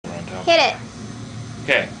Hit it.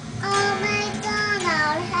 Okay. Old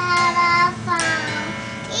MacDonald had a farm,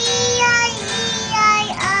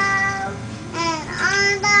 E-I-E-I-O, and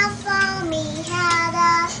on the farm he had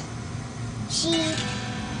a sheep,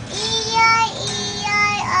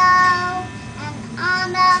 E-I-E-I-O, and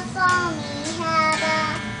on the farm he had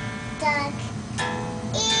a duck,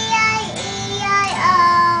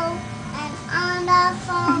 E-I-E-I-O, and on the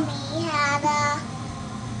farm he had a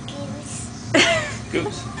goose.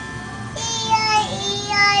 Goose.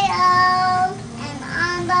 E-I-E-I-O, and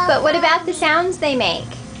on the But what about farm the sounds they make?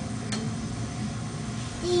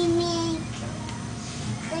 they make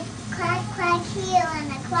the quack quack heel and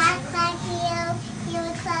the quack quack heel, heel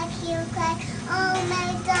quack, oh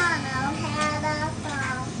MacDonald had a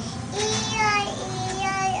farm,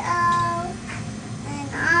 E-I-E-I-O, and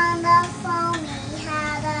on the farm he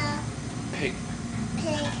had a Pig.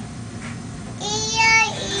 pig,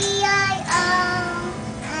 E-I-E-I-O,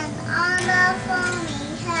 and on the farm he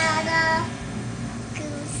had a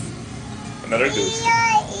goose, Another goose.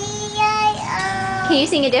 E-I-E-I-O. Can you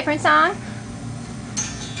sing a different song?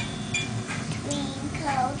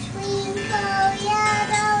 Twinkle, twinkle,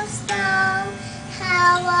 yellow star,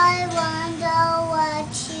 how I wonder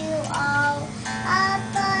what you are.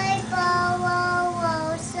 Up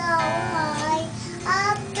above, so high,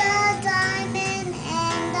 up the diamond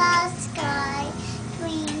in the sky.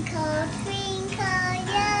 Twinkle, twinkle,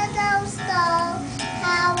 yellow star,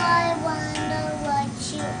 how I wonder what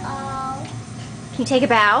you are. Can you take a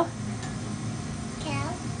bow?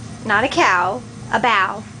 Cow. Not a cow, a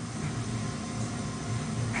bow.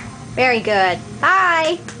 Very good.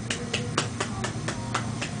 Bye.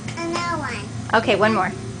 Another one. Okay, one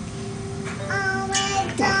more. Oh,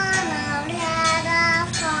 MacDonald had a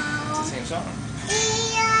farm, Same song.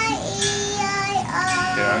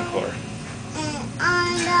 E-I-E-I-O, Okay, encore. and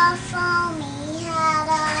on the farm he had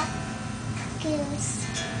a goose,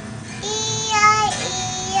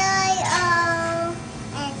 E-I-E-I-O,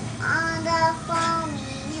 and on the farm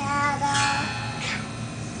he had a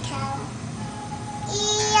cow,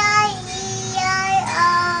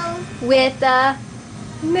 E-I-E-I-O, With a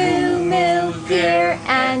moo moo here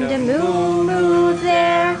and a moo moo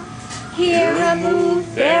there. Here a moo,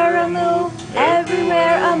 there a moo,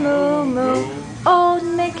 everywhere a moo moo. Old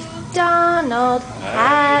MacDonald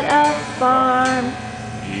had a farm.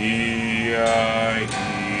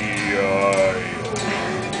 E-I-E-I-O.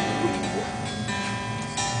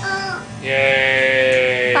 oh,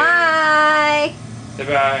 Yay! Bye. Say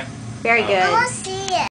bye. Very I good. want